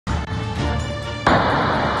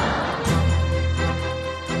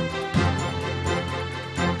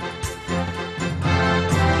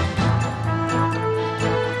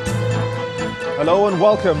Hello and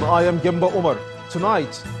welcome. I am Gimba Umar.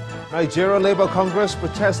 Tonight, Nigeria Labour Congress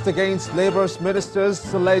protests against Labour's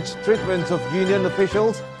minister's alleged treatment of union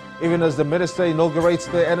officials, even as the minister inaugurates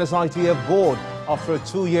the NSITF board after a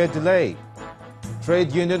 2-year delay.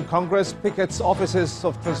 Trade Union Congress pickets offices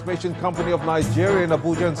of Transmission Company of Nigeria in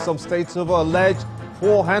Abuja and some states over alleged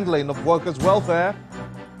poor handling of workers' welfare.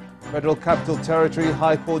 Federal Capital Territory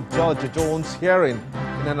High Court Judge adjourns hearing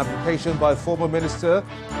in an application by former Minister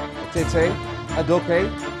Pt.1, Adoke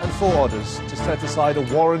and 4 others to set aside a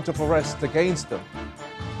warrant of arrest against them.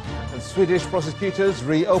 And Swedish prosecutors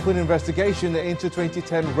reopen investigation into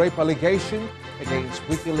 2010 rape allegation against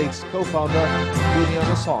WikiLeaks co-founder Julian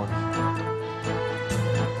Assange.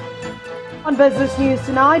 On Business News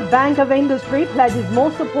tonight, Bank of Industry pledges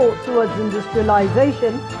more support towards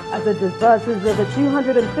industrialization as it disburses over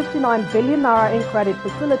 259 billion naira in credit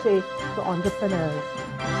facility to entrepreneurs.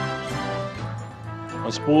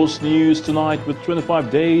 On sports news tonight, with 25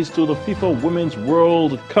 days to the FIFA Women's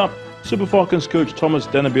World Cup, Super Falcons coach Thomas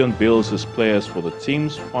Denebian builds his players for the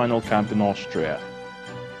team's final camp in Austria.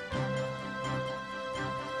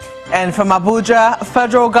 And from Abuja,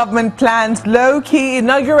 federal government plans low-key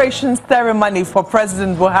inauguration ceremony for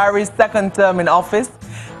President Buhari's second term in office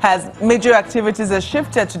as major activities are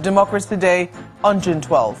shifted to Democracy Day on June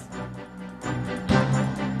 12th.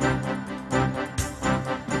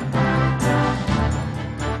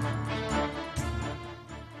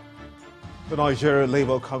 The Nigeria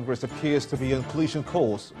Labour Congress appears to be on collision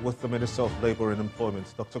course with the Minister of Labour and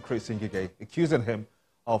Employment, Dr. Chris Ngige, accusing him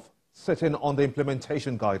of sitting on the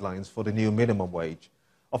implementation guidelines for the new minimum wage.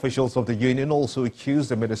 Officials of the union also accused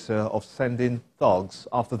the minister of sending thugs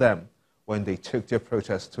after them when they took their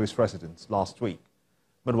protest to his residence last week.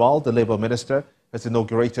 Meanwhile, the Labour Minister has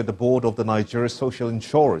inaugurated the board of the Nigeria Social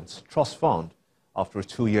Insurance Trust Fund after a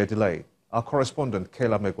 2-year delay. Our correspondent,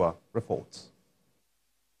 Kayla Megwa, reports.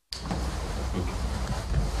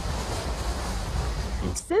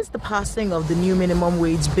 Since the passing of the new minimum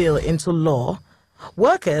wage bill into law,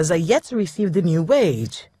 workers are yet to receive the new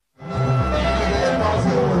wage.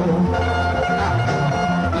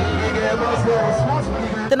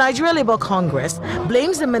 The Nigeria Labour Congress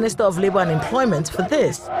blames the Minister of Labour and Employment for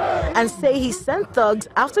this and say he sent thugs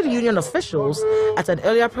after the union officials at an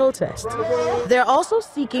earlier protest. They're also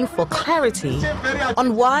seeking for clarity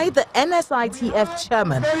on why the NSITF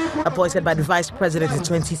chairman, appointed by the Vice President in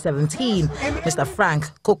 2017, Mr. Frank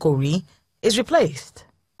Kokori, is replaced.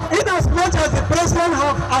 Inasmuch as the President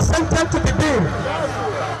has assented to the bill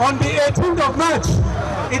on the 18th of March,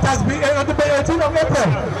 it has been on the 18th of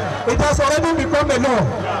April, it has already become a law.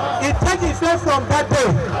 It takes effect from that day,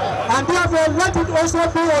 and therefore let it also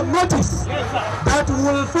be on notice that we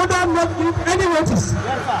will further not give any notice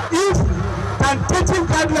if tentative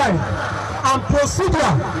guideline and procedure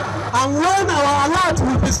and when our alert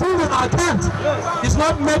will be seen in our account is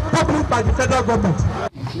not made public by the federal government.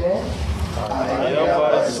 I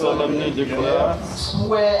hereby solemnly declare,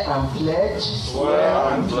 swear and pledge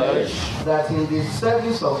that in the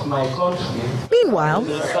service of my country. Meanwhile,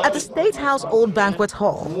 at the State House Old Banquet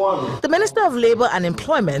Hall, the Minister of Labour and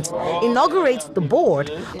Employment inaugurates the board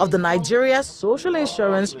of the Nigeria Social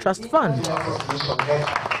Insurance Trust Fund.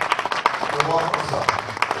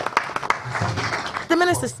 The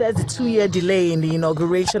minister says the 2-year delay in the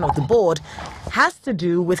inauguration of the board has to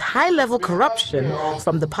do with high-level corruption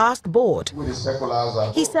from the past board.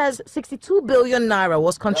 He says 62 billion naira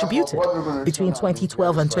was contributed between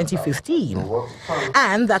 2012 and 2015,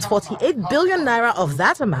 and that 48 billion naira of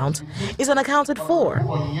that amount is unaccounted for,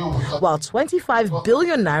 while 25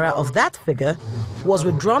 billion naira of that figure was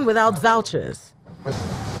withdrawn without vouchers.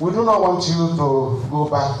 We do not want you to go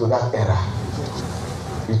back to that era.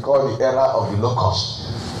 We call the era of the low cost.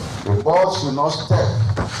 The board should not step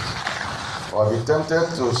or be tempted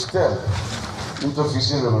to step into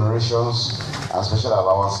fixing remunerations and special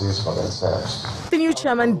allowances for themselves. The new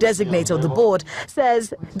chairman designate of the board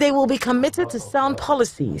says they will be committed to sound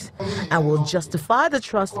policies and will justify the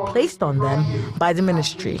trust placed on them by the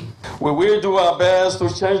ministry. We will do our best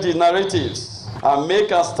to change the narratives and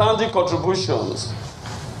make outstanding contributions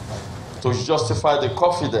to justify the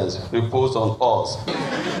confidence reposed on us.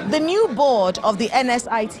 The new board of the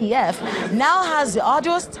NSITF now has the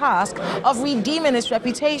arduous task of redeeming its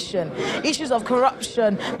reputation. Issues of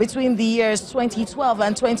corruption between the years 2012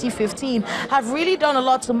 and 2015 have really done a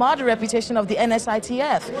lot to mar the reputation of the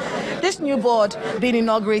NSITF. This new board being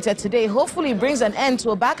inaugurated today hopefully brings an end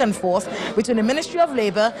to a back and forth between the Ministry of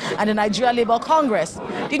Labour and the Nigeria Labour Congress.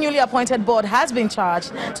 The newly appointed board has been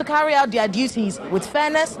charged to carry out their duties with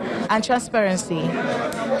fairness and transparency.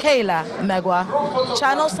 Kayla Megwa,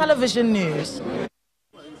 Channels Television News.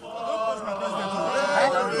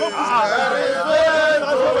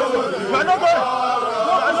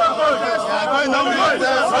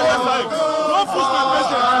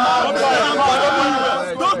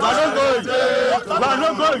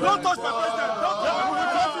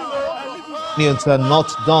 Unions are not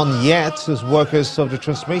done yet as workers of the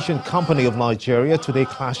Transmission Company of Nigeria today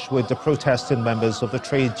clashed with the protesting members of the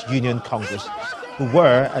Trade Union Congress who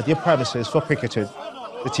were at their premises for picketing.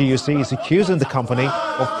 The TUC is accusing the company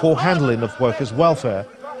of poor handling of workers' welfare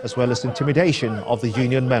as well as intimidation of the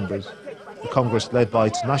union members. The Congress, led by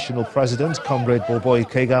its national president, Comrade Boboy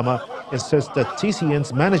Kegama, insists that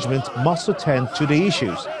TCN's management must attend to the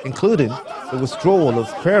issues, including the withdrawal of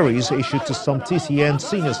queries issued to some TCN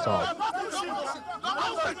senior staff.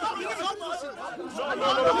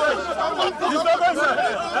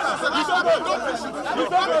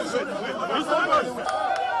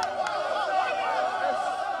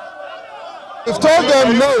 We've told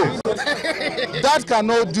them no, that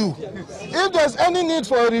cannot do. If there's any need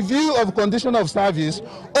for a review of condition of service,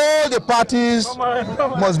 all the parties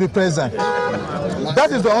must be present.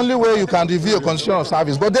 That is the only way you can review a condition of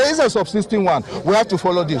service. But there is a subsisting one. We have to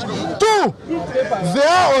follow this. 2, there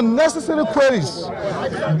are unnecessary queries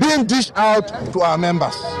being dished out to our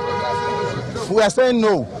members. We are saying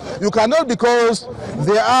no. You cannot, because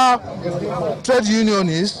there are trade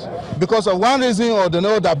unionists, because of one reason or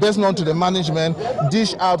another, best known to the management,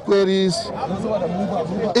 dish out queries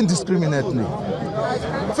indiscriminately.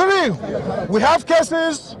 3, we have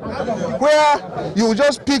cases where you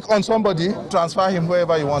just pick on somebody, transfer him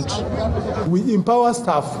wherever you want. We empower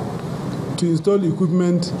staff to install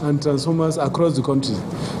equipment and transformers across the country.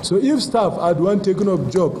 So if staff had one taken up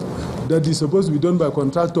job that is supposed to be done by a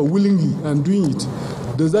contractor willingly and doing it,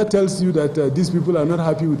 does that tell you that these people are not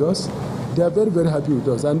happy with us? They are very, very happy with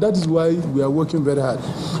us, and that is why we are working very hard.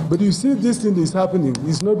 But you see, this thing is happening.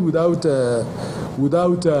 It's not without a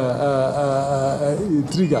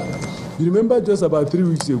trigger. You remember just about 3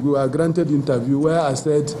 weeks ago, we were granted an interview where I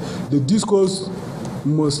said the discourse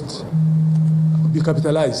must be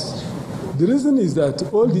capitalized. The reason is that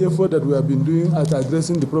all the effort that we have been doing at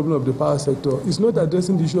addressing the problem of the power sector is not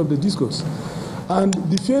addressing the issue of the discourse. And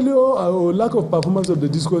the failure or lack of performance of the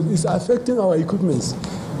discourse is affecting our equipments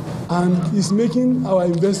and is making our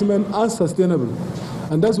investment unsustainable.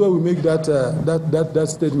 And that's why we make that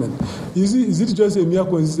statement. Is it just a mere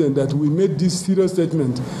coincidence that we made this serious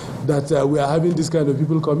statement that we are having this kind of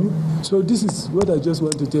people coming? So this is what I just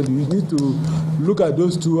want to tell you. You need to look at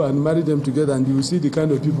those two and marry them together, and you will see the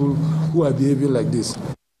kind of people who are behaving like this.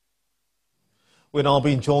 We're now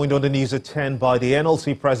being joined on the news at 10 by the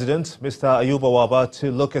NLC president, Mr. Ayuba Waba,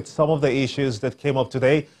 to look at some of the issues that came up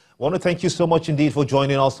today. I want to thank you so much indeed for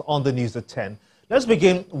joining us on the news at 10. Let's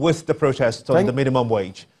begin with the protest on the minimum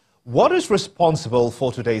wage. What is responsible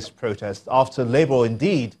for today's protest after Labour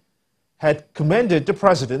indeed had commended the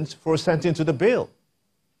president for assenting to the bill?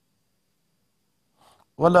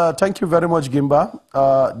 Well, thank you very much, Gimba.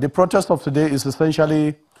 The protest of today is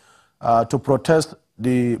essentially to protest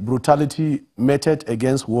the brutality meted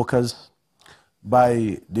against workers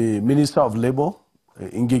by the Minister of Labour,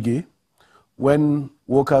 Ngigi, when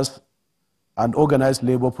workers and organized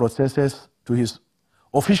labor protested to his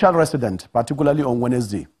official residence, particularly on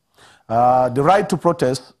Wednesday. The right to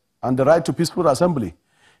protest and the right to peaceful assembly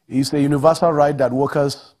is a universal right that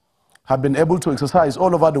workers have been able to exercise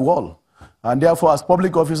all over the world. And therefore, as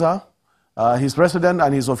public officer, his resident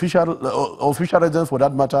and his official residence, for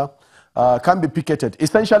that matter, can be picketed,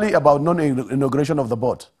 essentially about non-inauguration of the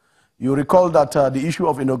board. You recall that the issue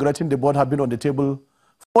of inaugurating the board had been on the table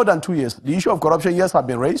for more than 2 years. The issue of corruption, yes, have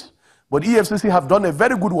been raised, but EFCC have done a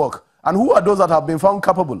very good work. And who are those that have been found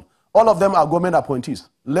capable? All of them are government appointees.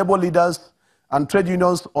 Labor leaders and trade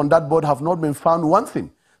unions on that board have not been found one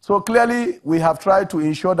thing. So clearly, we have tried to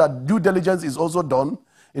ensure that due diligence is also done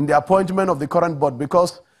in the appointment of the current board,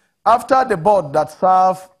 because after the board that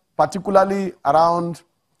served particularly around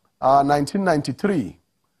 1993,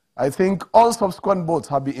 I think all subsequent boards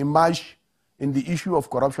have been immersed in the issue of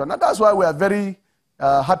corruption. And that's why we are very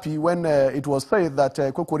happy when it was said that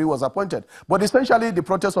Kokori was appointed. But essentially, the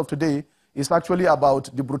protest of today is actually about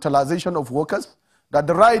the brutalization of workers, that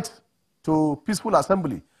the right to peaceful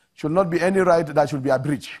assembly should not be any right that should be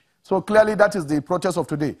abridged. So clearly, that is the protest of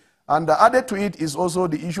today. And added to it is also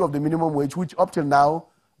the issue of the minimum wage, which up till now,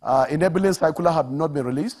 enabling circular have not been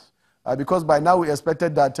released. Because by now we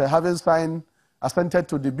expected that having assented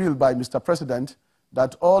to the bill by Mr. President,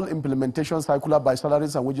 that all implementation circular by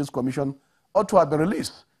Salaries and Wages Commission ought to have been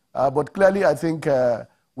released. But clearly I think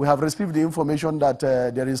we have received the information that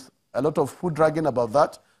there is a lot of foot dragging about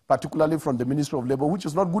that, particularly from the Ministry of Labour, which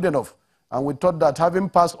is not good enough. And we thought that having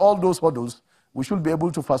passed all those hurdles, we should be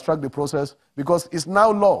able to fast-track the process because it's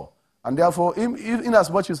now law. And therefore, in as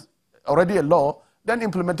much as already a law, then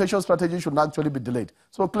implementation strategy should not actually be delayed.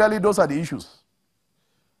 So clearly, those are the issues.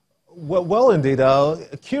 Well, indeed,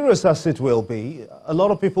 curious as it will be, a lot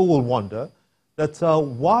of people will wonder that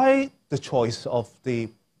why the choice of the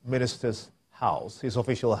minister's house, his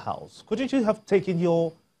official house? Couldn't you have taken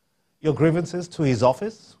your grievances to his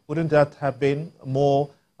office? Wouldn't that have been more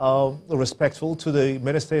respectful to the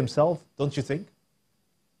minister himself, don't you think?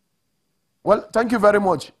 Well, thank you very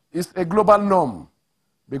much. It's a global norm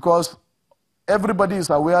because everybody is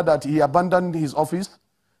aware that he abandoned his office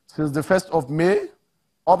since the 1st of May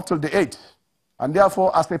up till the 8th. And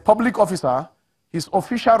therefore, as a public officer, his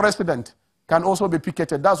official residence can also be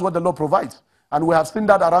picketed. That's what the law provides. And we have seen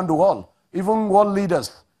that around the world. Even world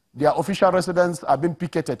leaders, their official residence have been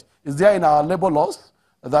picketed. It's there in our labor laws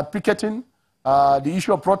that picketing, the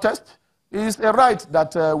issue of protest, is a right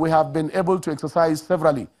that we have been able to exercise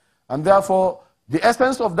severally. And therefore, the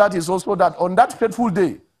essence of that is also that on that fateful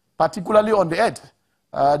day, particularly on the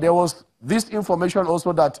 8th, there was this information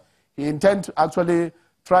also that he intends to actually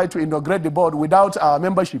try to inaugurate the board without our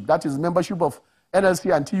membership. That is membership of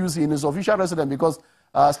NLC and TUC in his official residence because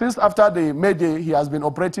since after the May Day, he has been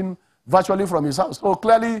operating virtually from his house. So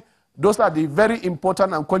clearly, those are the very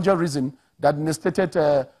important and cogent reasons that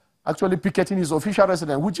necessitated actually picketing his official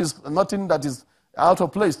residence, which is nothing that is out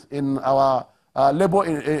of place in our labor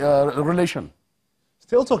relation.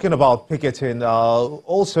 Still talking about picketing,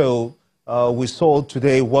 also we saw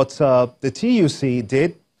today what the TUC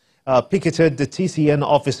did, picketed the TCN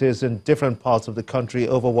offices in different parts of the country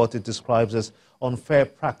over what it describes as unfair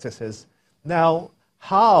practices. Now,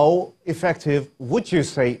 how effective would you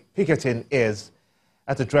say picketing is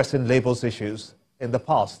at addressing labor's issues in the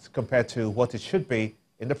past compared to what it should be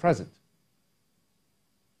in the present?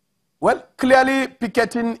 Well, clearly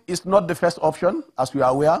picketing is not the first option, as we are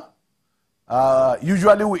aware.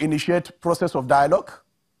 Usually we initiate process of dialogue.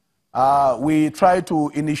 We try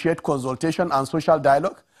to initiate consultation and social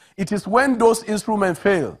dialogue. It is when those instruments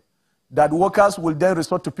fail that workers will then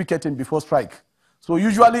resort to picketing before strike. So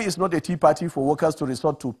usually it's not a tea party for workers to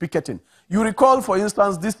resort to picketing. You recall, for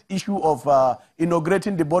instance, this issue of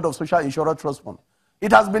inaugurating the Board of Social Insurance Trust Fund.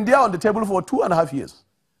 It has been there on the table for 2.5 years.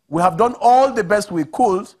 We have done all the best we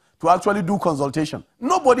could to actually do consultation.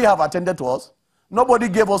 Nobody have attended to us. Nobody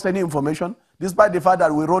gave us any information, despite the fact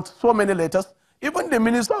that we wrote so many letters. Even the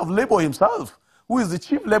Minister of Labour himself, who is the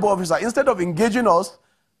Chief Labour Officer, instead of engaging us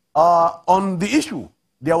on the issue,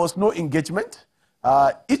 there was no engagement.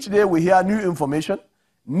 Each day we hear new information,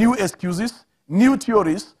 new excuses, new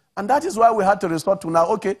theories, and that is why we had to resort to now,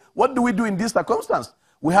 okay, what do we do in this circumstance?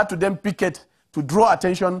 We had to then picket to draw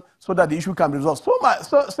attention so that the issue can be resolved.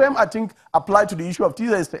 So same, I think, applied to the issue of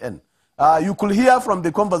TSN. You could hear from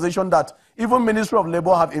the conversation that even Ministry of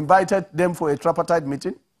Labour have invited them for a tripartite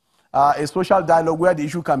meeting, a social dialogue where the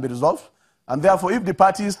issue can be resolved. And therefore, if the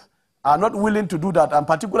parties are not willing to do that, and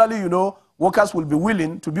particularly, you know, workers will be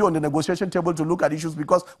willing to be on the negotiation table to look at issues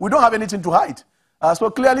because we don't have anything to hide. So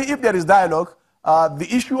clearly, if there is dialogue, the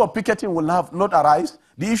issue of picketing will not arise.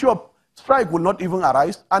 The issue of strike will not even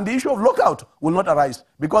arise. And the issue of lockout will not arise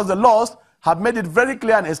because the laws have made it very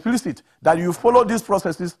clear and explicit that you follow these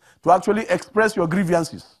processes to actually express your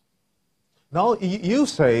grievances. Now, you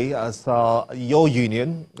say, as your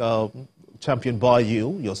union, championed by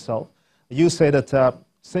you, yourself, you say that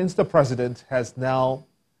since the president has now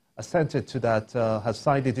assented to that, has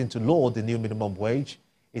signed it into law, the new minimum wage,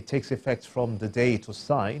 it takes effect from the day it was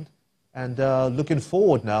signed. And looking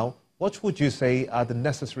forward now, what would you say are the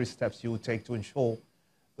necessary steps you would take to ensure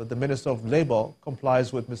that the Minister of Labour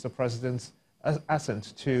complies with Mr. President's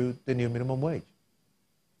assent to the new minimum wage?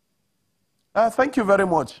 Thank you very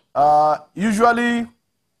much. Usually,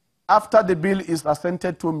 after the bill is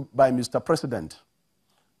assented to by Mr. President,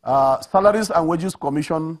 Salaries and Wages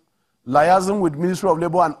Commission, liaising with Ministry of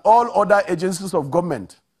Labour and all other agencies of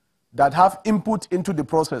government that have input into the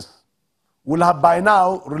process, will have by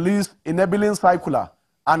now released enabling circular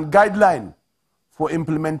and guideline for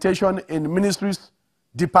implementation in ministries,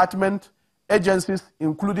 departments, agencies,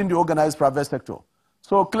 including the organized private sector.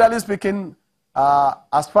 So clearly speaking,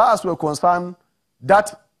 as far as we're concerned,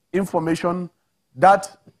 that information,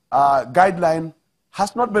 that guideline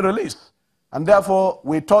has not been released. And therefore,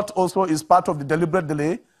 we thought also is part of the deliberate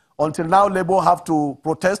delay. Until now, Labour have to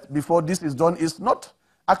protest before this is done. Is not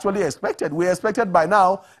actually expected. We expected by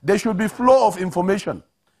now there should be flow of information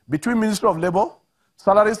between Ministry of Labour,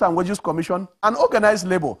 Salaries and Wages Commission, and organized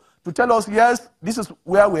labour to tell us, yes, this is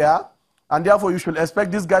where we are, and therefore you should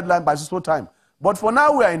expect this guideline by so time. But for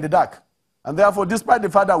now, we are in the dark. And therefore, despite the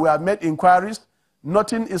fact that we have made inquiries,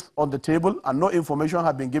 nothing is on the table and no information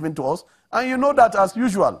has been given to us. And you know that, as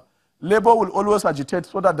usual, Labour will always agitate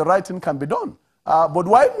so that the right thing can be done. But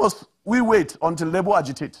why must we wait until Labour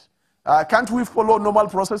agitates? Can't we follow normal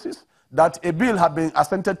processes that a bill has been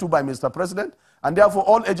assented to by Mr. President, and therefore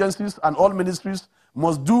all agencies and all ministries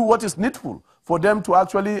must do what is needful for them to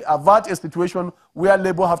actually avert a situation where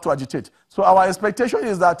Labour have to agitate. So our expectation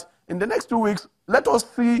is that in the next 2 weeks, let us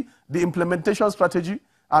see the implementation strategy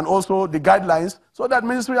and also the guidelines so that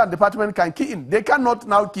ministry and department can key in. They cannot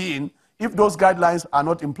now key in if those guidelines are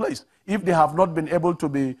not in place, if they have not been able to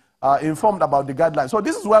be informed about the guidelines. So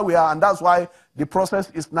this is where we are, and that's why the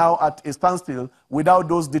process is now at a standstill without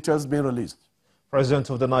those details being released. President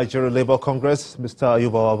of the Nigeria Labour Congress, Mr.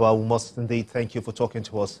 Ayuba Wabba, we must indeed thank you for talking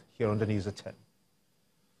to us here on the News at 10.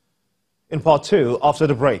 In part 2, after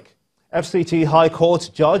the break, FCT High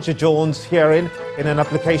Court judge adjourns hearing in an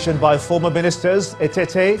application by former ministers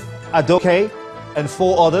Etete, Adoke and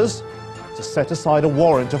 4 others to set aside a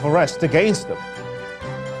warrant of arrest against them.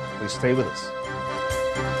 Please stay with us.